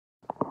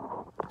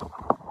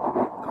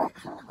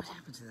what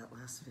happened to that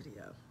last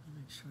video? Let me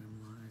make sure I'm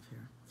live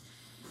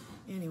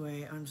here.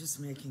 Anyway, I'm just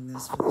making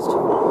this for this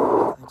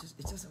channel.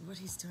 It doesn't, what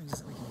he's doing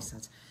doesn't make any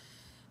sense.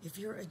 If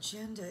your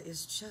agenda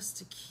is just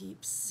to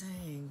keep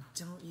saying,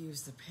 don't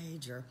use the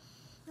pager,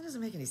 that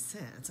doesn't make any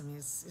sense. I mean,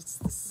 it's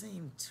the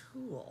same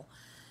tool.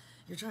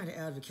 You're trying to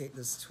advocate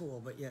this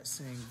tool, but yet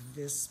saying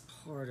this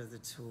part of the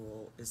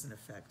tool isn't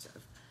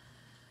effective.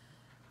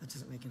 That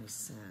doesn't make any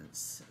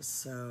sense.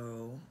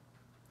 So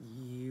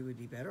you would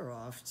be better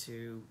off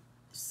to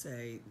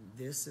say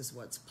this is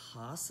what's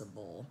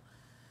possible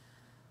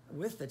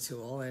with the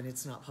tool, and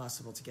it's not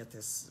possible to get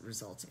this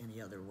result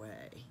any other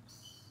way.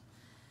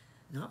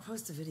 Not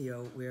post a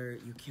video where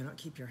you cannot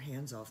keep your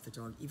hands off the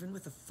dog, even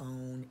with a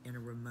phone and a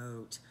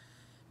remote.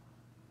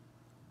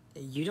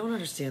 You don't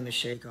understand the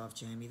shake-off,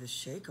 Jamie. The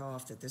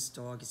shake-off that this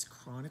dog is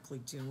chronically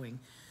doing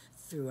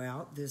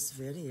throughout this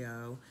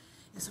video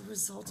is a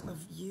result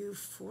of you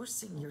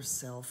forcing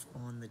yourself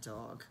on the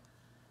dog.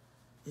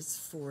 It's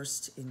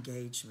forced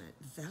engagement.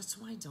 That's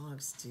why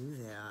dogs do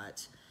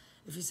that.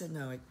 If you said,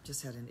 no, it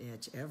just had an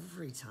itch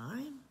every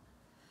time,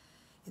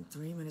 in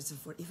 3 minutes and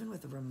 4, even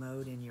with the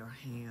remote in your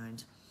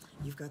hand,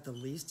 you've got the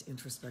least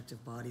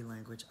introspective body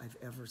language I've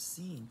ever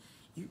seen.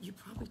 You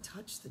probably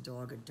touched the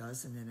dog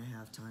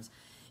 12.5 times.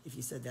 If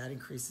you said that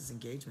increases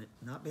engagement,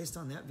 not based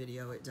on that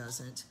video, it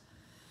doesn't.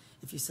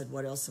 If you said,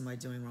 what else am I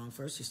doing wrong?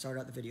 First, you start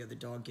out the video, the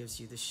dog gives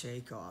you the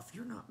shake off.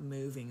 You're not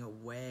moving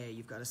away.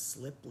 You've got a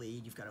slip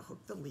lead. You've got to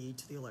hook the lead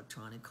to the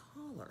electronic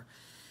collar.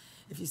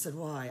 If you said,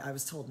 why? I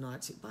was told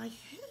not to. By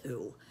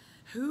who?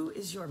 Who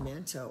is your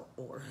mentor,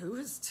 or who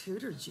has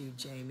tutored you,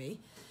 Jamie?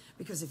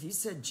 Because if you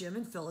said Jim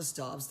and Phyllis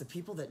Dobbs, the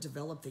people that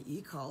developed the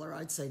ECOLLAR,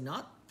 I'd say,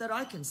 not that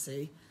I can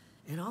see,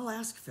 and I'll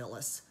ask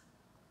Phyllis.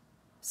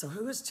 So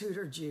who has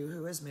tutored you?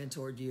 Who has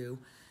mentored you?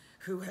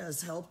 Who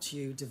has helped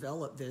you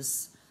develop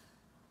this?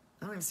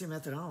 I don't even see a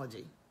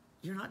methodology.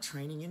 You're not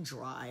training in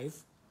drive.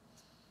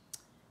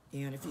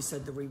 And if you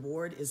said the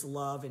reward is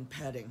love and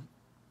petting,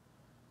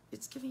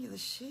 it's giving you the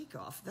shake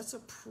off. That's a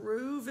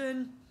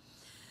proven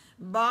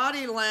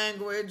body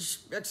language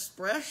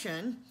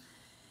expression.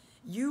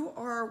 You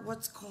are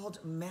what's called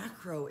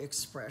macro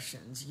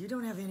expressions. You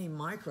don't have any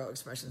micro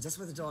expressions. That's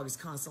why the dog is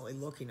constantly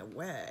looking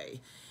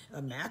away.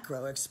 A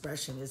macro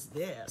expression is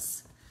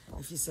this.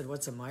 If you said,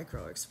 what's a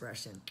micro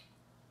expression?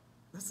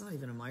 That's not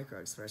even a micro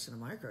expression. A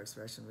micro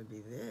expression would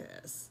be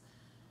this,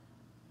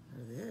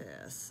 or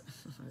this,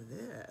 or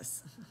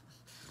this.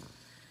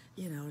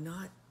 You know,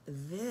 not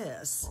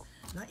this.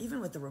 Not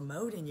even with the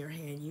remote in your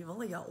hand. You've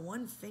only got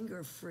one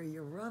finger free.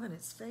 You're rubbing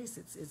its face.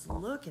 It's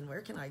looking,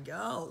 where can I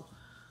go?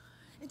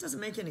 It doesn't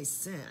make any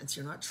sense.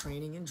 You're not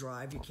training in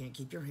drive. You can't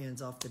keep your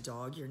hands off the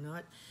dog. You're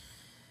not...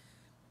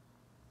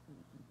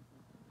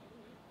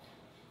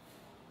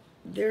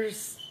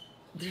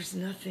 There's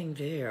nothing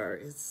there.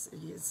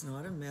 It's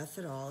not a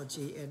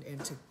methodology.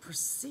 And to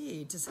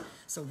proceed,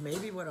 so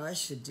maybe what I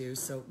should do,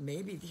 so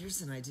maybe,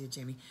 here's an idea,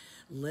 Jamie.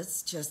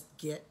 Let's just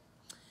get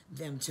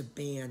them to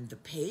ban the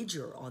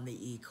pager on the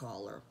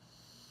ECOLLAR,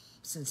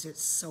 since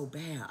it's so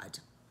bad.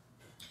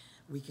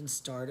 We can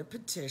start a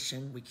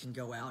petition, we can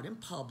go out in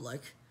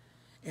public,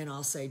 and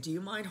I'll say, do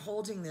you mind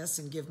holding this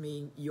and give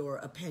me your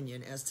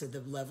opinion as to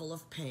the level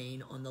of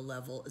pain on the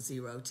level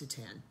 0 to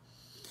 10?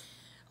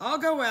 I'll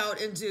go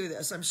out and do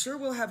this. I'm sure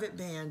we'll have it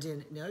banned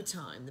in no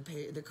time.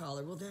 The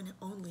collar will then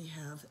only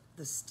have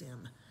the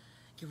stem.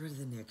 Get rid of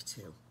the nick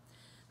too.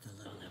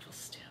 The low level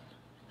stem.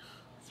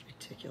 It's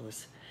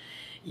ridiculous.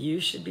 You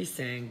should be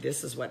saying,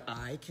 this is what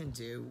I can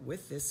do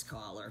with this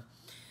collar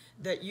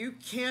that you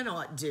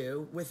cannot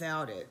do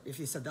without it. If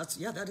you said,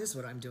 that is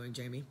what I'm doing,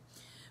 Jamie.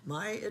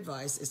 My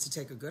advice is to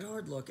take a good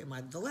hard look at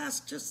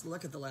just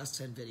look at the last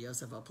 10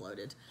 videos I've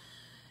uploaded,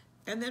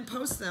 and then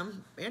post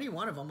them, any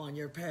one of them, on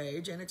your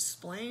page, and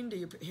explain to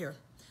you, here,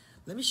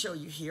 let me show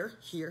you here,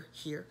 here,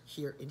 here,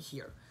 here, and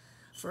here.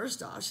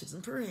 First off, she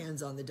doesn't put her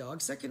hands on the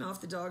dog. Second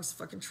off, the dog's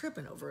fucking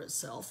tripping over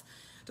itself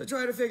to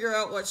try to figure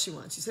out what she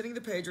wants. She's hitting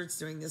the pager, it's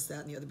doing this,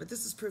 that, and the other, but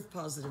this is proof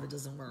positive it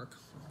doesn't work.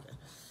 Okay.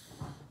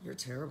 You're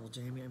terrible,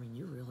 Jamie. I mean,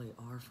 you really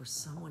are, for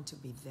someone to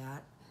be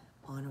that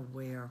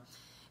unaware.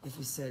 If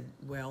you said,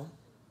 well,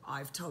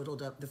 I've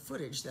totaled up the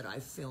footage that I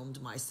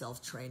filmed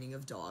myself training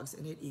of dogs,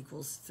 and it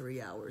equals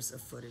 3 hours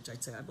of footage,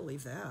 I'd say, I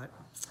believe that.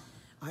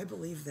 I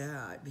believe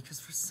that, because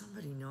for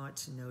somebody not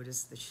to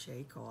notice the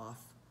shake off.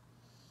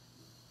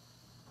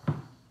 Oh,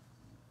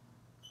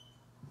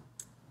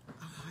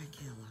 hi,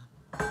 Kayla.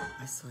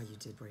 I saw you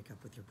did break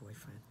up with your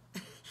boyfriend.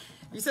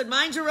 You said,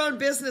 mind your own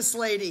business,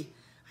 lady.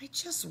 I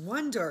just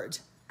wondered.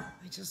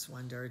 Just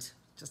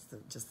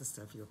the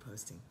stuff you were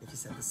posting. If you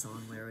said the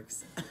song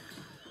lyrics.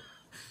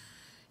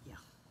 Yeah.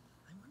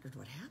 I wondered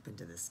what happened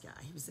to this guy.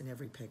 He was in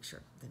every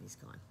picture. Then he's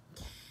gone.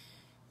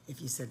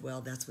 If you said,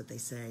 well, that's what they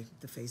say.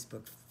 The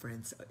Facebook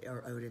friends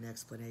are owed an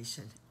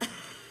explanation.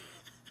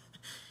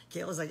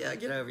 Kayla's like, yeah,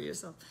 get over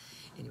yourself.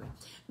 Anyway,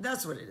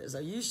 that's what it is.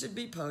 You should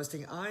be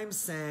posting. I'm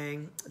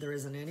saying there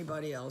isn't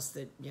anybody else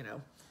that, you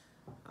know,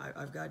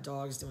 I've got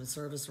dogs doing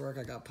service work.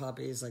 I got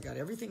puppies. I got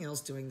everything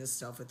else doing this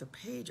stuff with the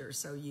pager.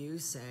 So you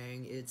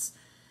saying it's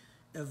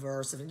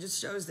aversive, and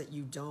just shows that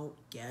you don't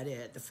get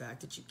it, the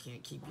fact that you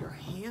can't keep your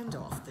hand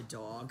off the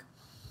dog.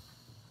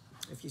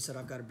 If you said,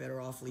 I've got a better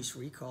off-leash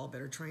recall,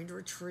 better trained to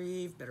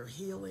retrieve, better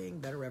healing,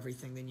 better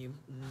everything than you,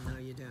 no,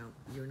 you don't.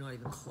 You're not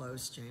even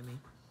close, Jamie.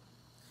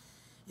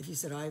 If you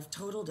said, I've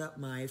totaled up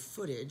my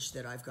footage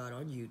that I've got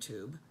on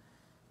YouTube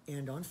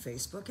and on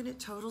Facebook, and it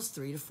totals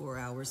 3 to 4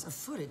 hours of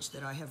footage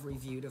that I have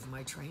reviewed of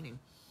my training.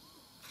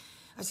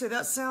 I say,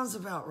 that sounds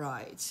about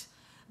right,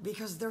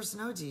 because there's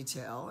no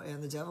detail,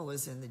 and the devil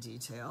is in the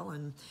detail,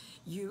 and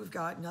you've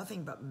got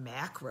nothing but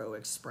macro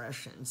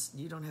expressions.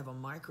 You don't have a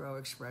micro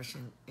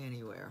expression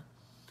anywhere.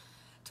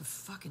 To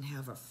fucking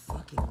have a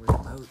fucking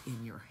remote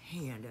in your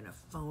hand and a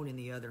phone in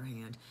the other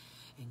hand,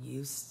 and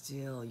you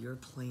still, your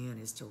plan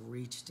is to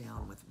reach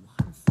down with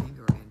one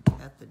finger and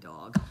pet the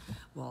dog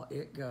while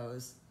it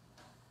goes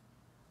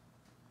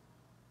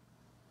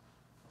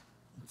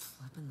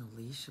flipping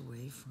the leash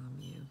away from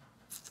you.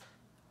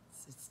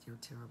 You're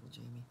terrible,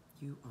 Jamie.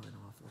 You are an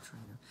awful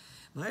trainer.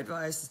 My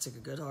advice is take a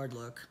good hard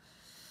look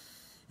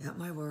at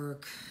my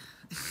work.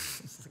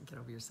 Get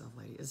over yourself,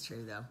 lady. It's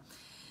true, though.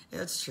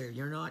 It's true.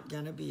 You're not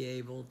going to be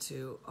able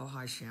to... Oh,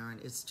 hi, Sharon.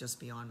 It's just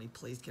beyond me.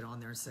 Please get on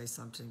there and say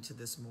something to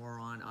this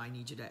moron. I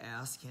need you to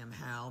ask him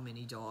how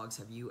many dogs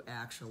have you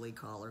actually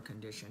collar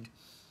conditioned,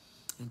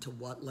 and to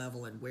what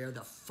level, and where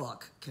the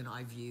fuck can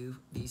I view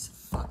these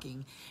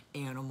fucking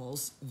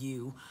animals?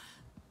 You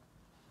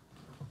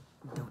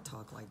don't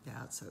talk like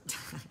that, so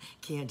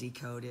can't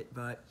decode it,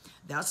 but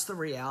that's the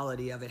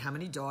reality of it. How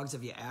many dogs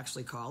have you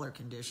actually collar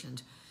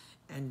conditioned,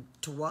 and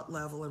to what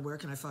level, and where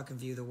can I fucking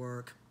view the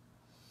work?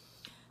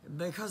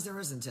 Because there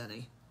isn't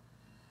any.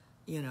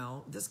 You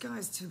know, this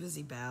guy's too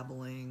busy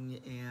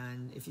babbling,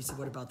 and if you said,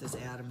 what about this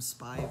Adam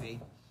Spivey?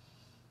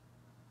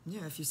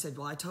 Yeah, if you said,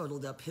 well, I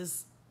totaled up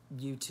his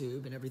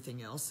YouTube and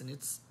everything else, and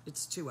it's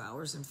 2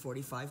 hours and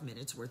 45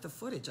 minutes worth of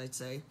footage, I'd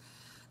say,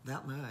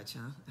 that much,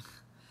 huh?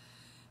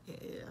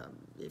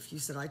 If you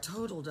said, I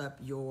totaled up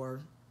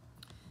your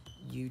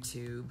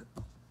YouTube,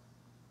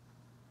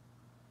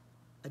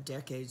 a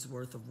decade's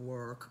worth of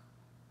work,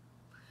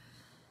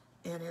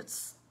 and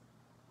it's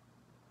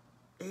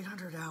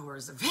 800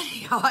 hours of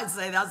video, I'd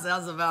say that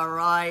sounds about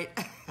right.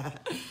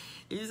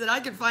 You said, I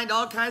can find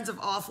all kinds of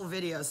awful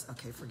videos.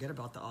 Okay, forget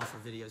about the awful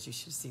videos. You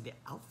should see the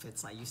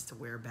outfits I used to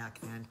wear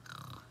back then.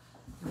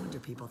 No wonder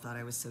people thought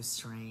I was so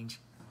strange.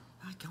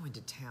 I'd go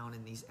into town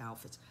in these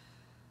outfits.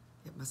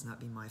 It must not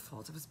be my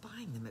fault. I was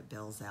buying them at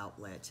Bell's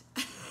Outlet.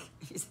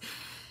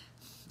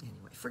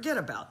 Anyway, forget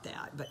about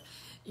that. But,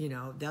 you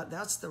know,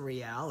 that's the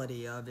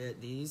reality of it.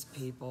 These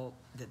people,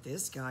 that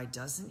this guy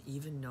doesn't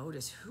even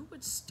notice. Who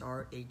would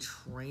start a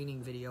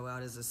training video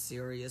out as a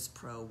serious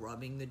pro,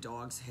 rubbing the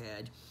dog's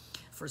head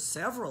for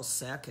several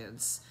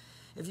seconds?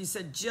 If you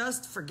said,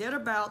 just forget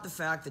about the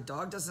fact the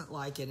dog doesn't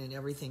like it and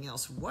everything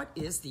else, what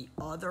is the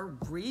other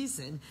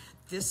reason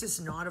this is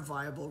not a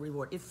viable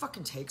reward? It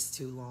fucking takes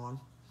too long.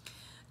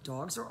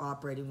 Dogs are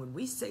operating, when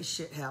we say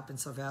shit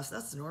happens so fast,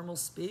 that's normal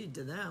speed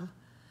to them.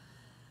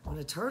 When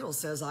a turtle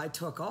says, I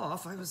took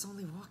off, I was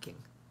only walking.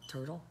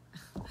 Turtle,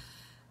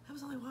 I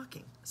was only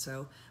walking.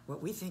 So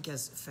what we think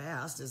as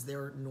fast is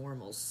their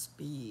normal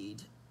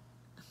speed.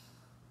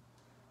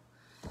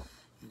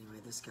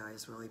 Anyway, this guy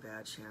is really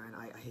bad, Sharon.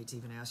 I hate to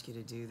even ask you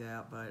to do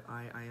that, but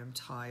I am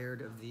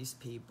tired of these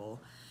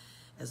people.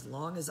 As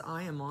long as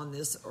I am on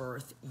this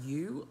earth,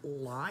 you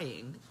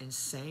lying and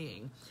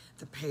saying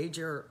the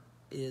pager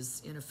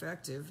is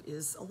ineffective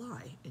is a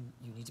lie, and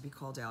you need to be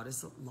called out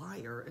as a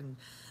liar. And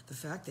the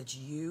fact that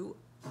you,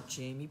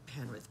 Jamie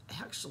Penrith,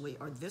 actually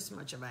are this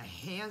much of a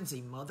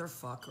handsy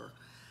motherfucker,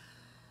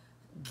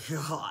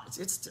 God,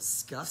 it's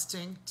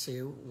disgusting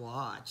to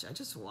watch. I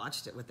just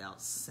watched it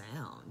without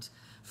sound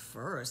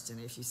first,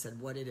 and if you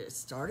said, what did it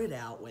started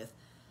out with?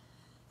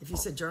 If you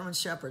said German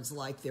Shepherds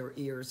like their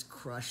ears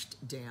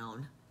crushed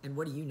down, and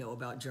what do you know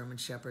about German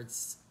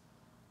Shepherds?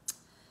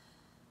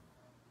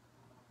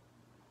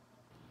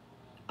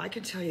 I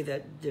can tell you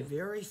that the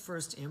very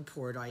first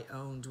import I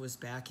owned was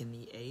back in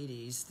the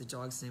 80s. The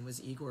dog's name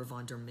was Igor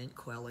von der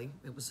Mintquelle.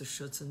 It was a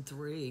Schutzen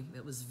 3.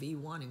 It was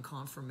V1 in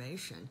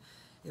confirmation.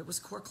 It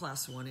was core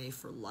class 1A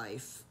for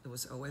life. It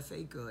was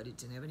OFA good. It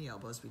didn't have any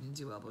elbows. We didn't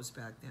do elbows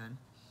back then.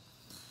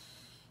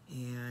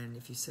 And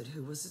if you said,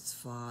 who was its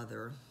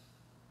father?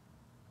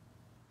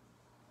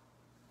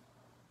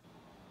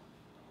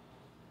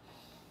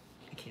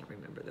 I can't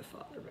remember the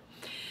father, but...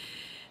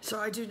 So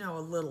I do know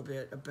a little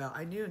bit about,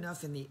 I knew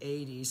enough in the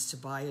 80s to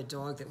buy a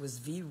dog that was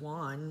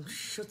V1,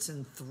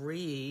 Schutzen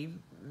 3,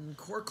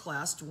 core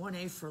class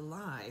 1A for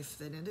life,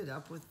 that ended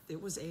up with, it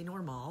was a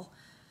normal,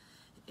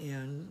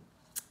 and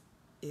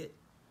it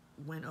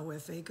went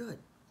OFA good.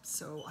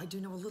 So I do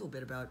know a little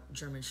bit about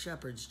German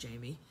Shepherds,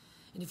 Jamie.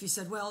 And if you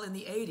said, well, in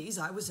the 80s,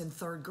 I was in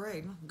 3rd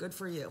grade, good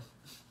for you.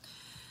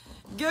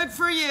 Good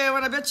for you,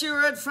 and I bet you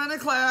were at front of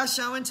class,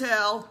 show and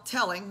tell,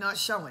 telling, not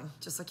showing,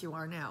 just like you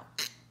are now.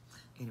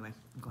 Anyway,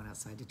 I'm going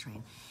outside to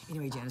train.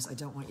 Anyway, Janice, I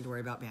don't want you to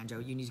worry about Banjo.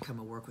 You need to come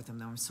and work with him,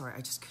 though. I'm sorry,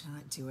 I just could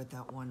not do it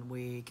that 1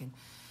 week. And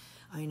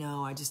I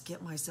know, I just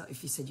get myself,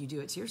 if you said you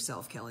do it to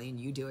yourself, Kelly, and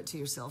you do it to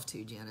yourself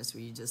too, Janice,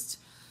 where you just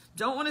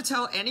don't want to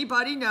tell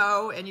anybody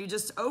no, and you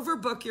just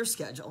overbook your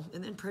schedule,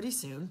 and then pretty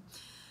soon,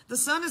 the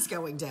sun is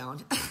going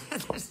down.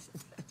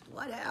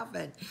 What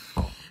happened?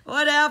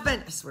 What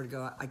happened? I swear to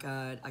God,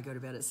 I go to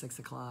bed at 6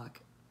 o'clock.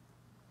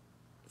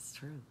 It's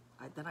true.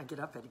 Then I get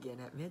up again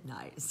at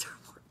midnight and start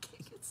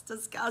working. It's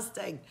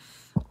disgusting.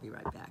 I'll be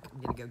right back. I'm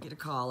going to go get a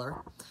collar.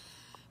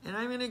 And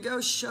I'm going to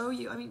go show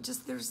you. I mean,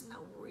 just there's no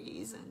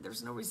reason.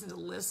 There's no reason to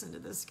listen to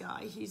this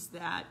guy. He's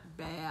that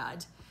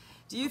bad.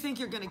 Do you think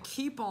you're going to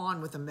keep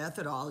on with the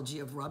methodology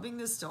of rubbing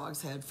this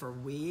dog's head for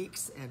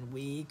weeks and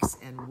weeks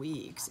and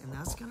weeks? And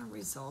that's going to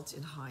result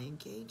in high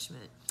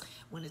engagement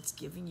when it's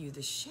giving you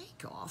the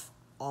shake off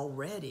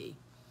already.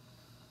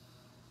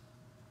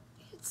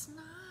 It's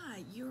not.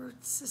 You're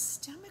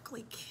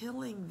systemically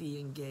killing the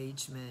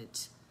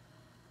engagement.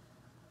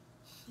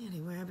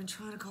 Anyway, I've been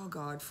trying to call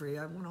Godfrey.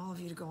 I want all of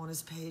you to go on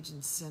his page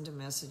and send him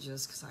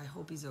messages because I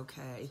hope he's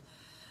okay.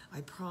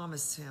 I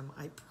promised him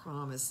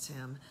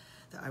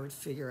that I would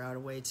figure out a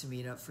way to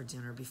meet up for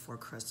dinner before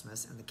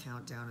Christmas, and the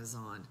countdown is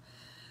on.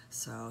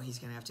 So he's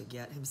going to have to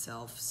get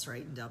himself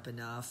straightened up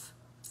enough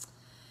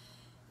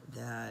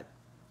that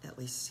at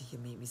least he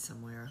can meet me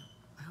somewhere.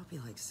 I hope he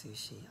likes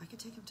sushi. I could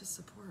take him to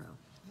Sapporo.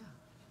 Yeah.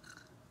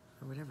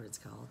 Or whatever it's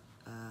called.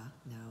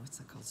 No, it's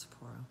not called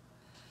Sapporo.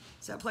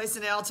 It's that place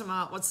in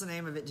Altamont. What's the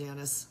name of it,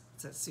 Janice?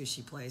 It's that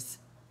sushi place.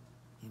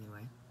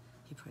 Anyway,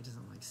 he probably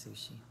doesn't like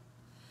sushi.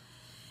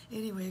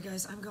 Anyway, you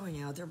guys, I'm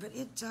going out there, but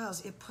it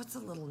puts a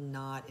little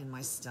knot in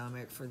my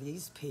stomach for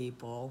these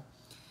people.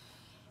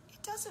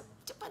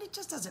 But it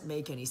just doesn't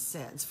make any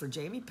sense. For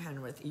Jamie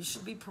Penrith, you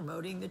should be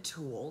promoting the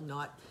tool,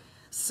 not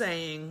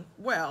saying,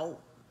 well,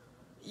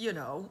 you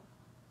know,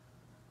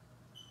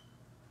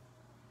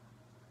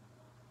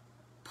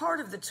 part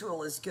of the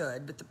tool is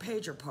good, but the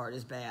pager part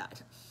is bad.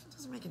 It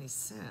doesn't make any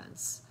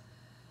sense.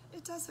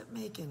 It doesn't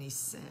make any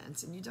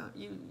sense. And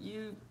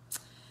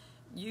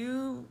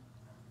you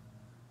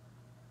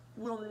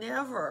will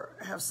never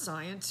have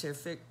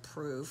scientific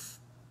proof.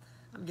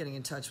 I'm getting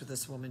in touch with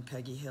this woman,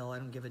 Peggy Hill, I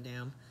don't give a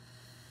damn,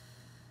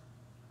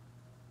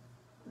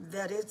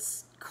 that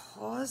it's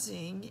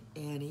causing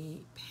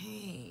any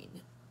pain.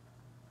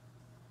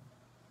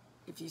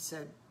 If you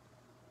said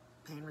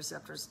pain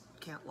receptors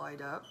can't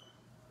light up,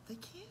 they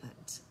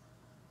can't.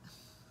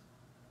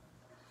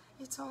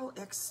 It's all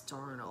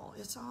external.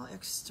 It's all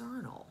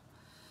external.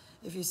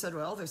 If you said,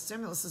 well, the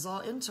stimulus is all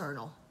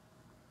internal.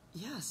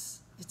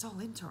 Yes, it's all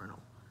internal.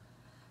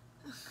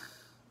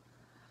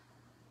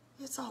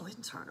 It's all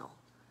internal.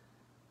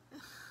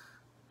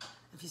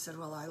 If you said,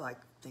 well, I like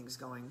things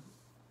going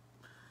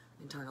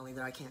internally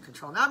that I can't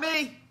control. Not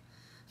me.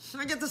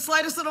 I get the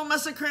slightest little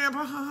muscle cramp.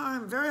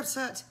 I'm very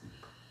upset.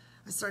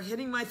 I start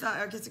hitting my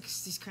thigh. I get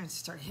these cramps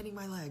start hitting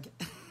my leg.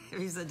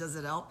 He said, does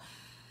it help?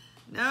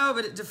 No,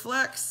 but it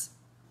deflects.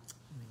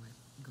 Anyway,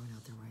 I'm going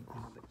out there right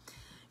now. But,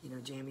 you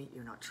know, Jamie,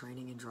 you're not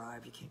training and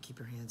drive. You can't keep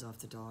your hands off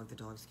the dog. The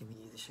dog's giving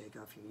you the shake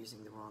off. You're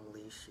using the wrong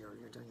leash. You're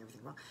doing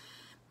everything wrong.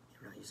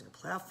 You're not using a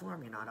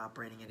platform. You're not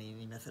operating in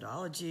any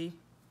methodology.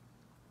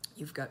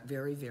 You've got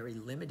very, very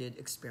limited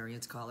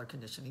experience collar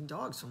conditioning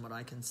dogs, from what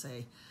I can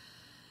say.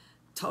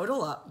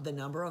 Total up the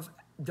number of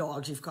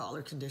dogs you've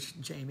collar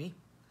conditioned, Jamie.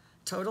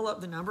 Total up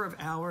the number of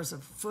hours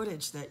of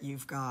footage that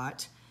you've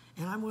got.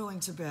 And I'm willing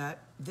to bet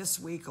this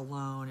week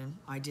alone, and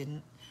I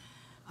didn't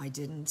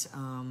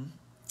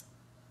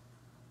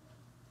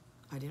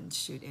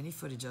shoot any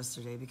footage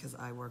yesterday because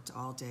I worked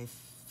all day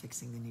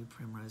fixing the new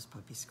Primrose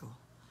puppy school.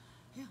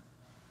 Yeah,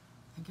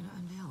 I'm gonna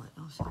unveil it.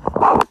 I'll show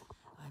you.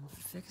 I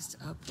fixed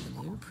up the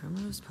new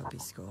Primrose puppy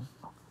school.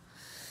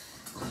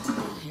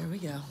 Here we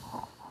go.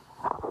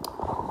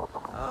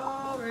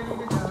 All ready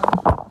to go.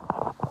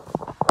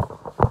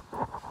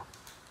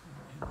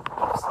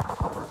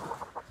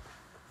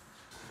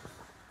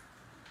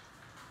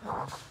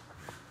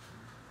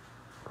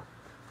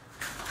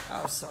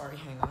 Oh, sorry,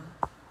 hang on.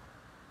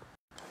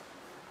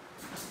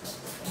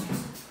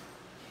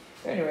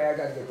 Anyway, I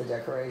gotta get the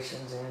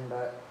decorations in,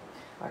 but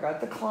I got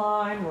the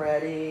climb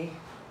ready.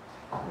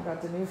 I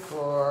got the new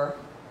floor.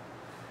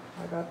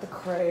 I got the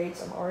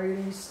crates. I'm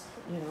already,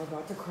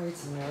 got the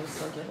crates in there,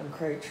 so I'm getting them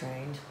crate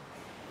trained.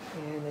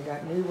 And they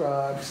got new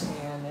rugs,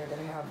 and they're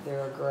gonna have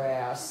their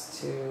grass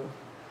to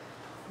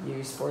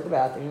use for the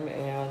bathroom,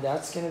 and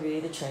that's gonna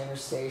be the trainer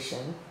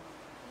station,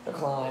 the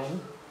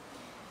climb.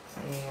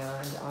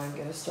 And I'm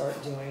going to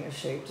start doing a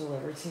shape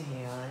delivered to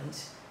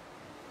hand.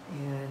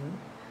 And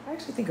I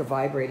actually think a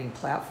vibrating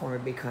platform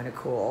would be kind of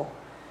cool.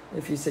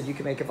 If you said you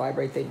could make it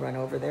vibrate, they'd run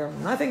over there.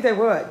 And I think they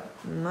would.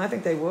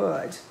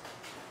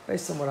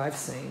 Based on what I've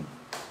seen.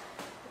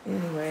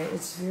 Anyway,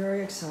 it's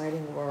very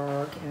exciting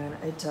work, and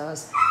it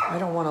does. I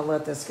don't want to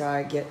let this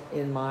guy get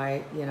in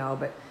my,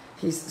 but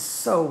he's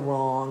so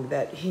wrong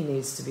that he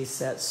needs to be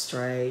set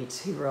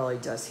straight. He really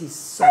does. He's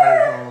so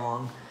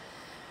wrong.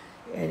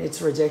 And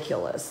it's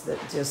ridiculous that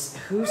just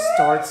who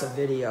starts a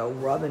video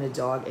rubbing a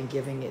dog and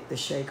giving it the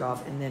shake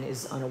off and then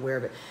is unaware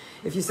of it.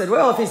 If you said,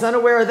 well, if he's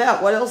unaware of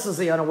that, what else is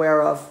he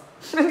unaware of?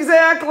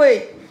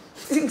 Exactly.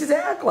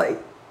 Exactly.